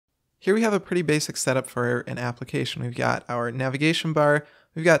Here we have a pretty basic setup for an application. We've got our navigation bar,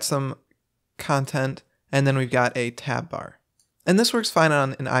 we've got some content, and then we've got a tab bar. And this works fine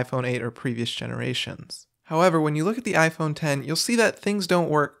on an iPhone 8 or previous generations. However, when you look at the iPhone X, you'll see that things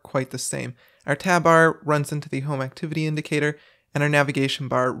don't work quite the same. Our tab bar runs into the home activity indicator, and our navigation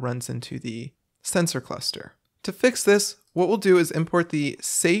bar runs into the sensor cluster. To fix this, what we'll do is import the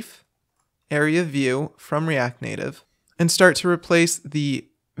SafeAreaView from React Native and start to replace the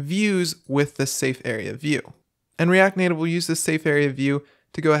views with the SafeAreaView. And React Native will use this SafeAreaView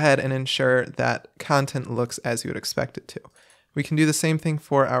to go ahead and ensure that content looks as you would expect it to. We can do the same thing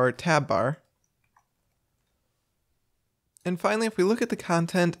for our tab bar. And finally, if we look at the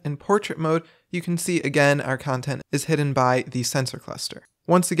content in portrait mode, you can see again our content is hidden by the sensor cluster.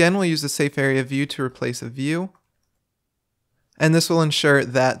 Once again, we'll use the SafeAreaView to replace a view. And this will ensure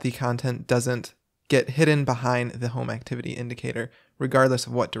that the content doesn't get hidden behind the home activity indicator, regardless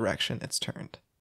of what direction it's turned.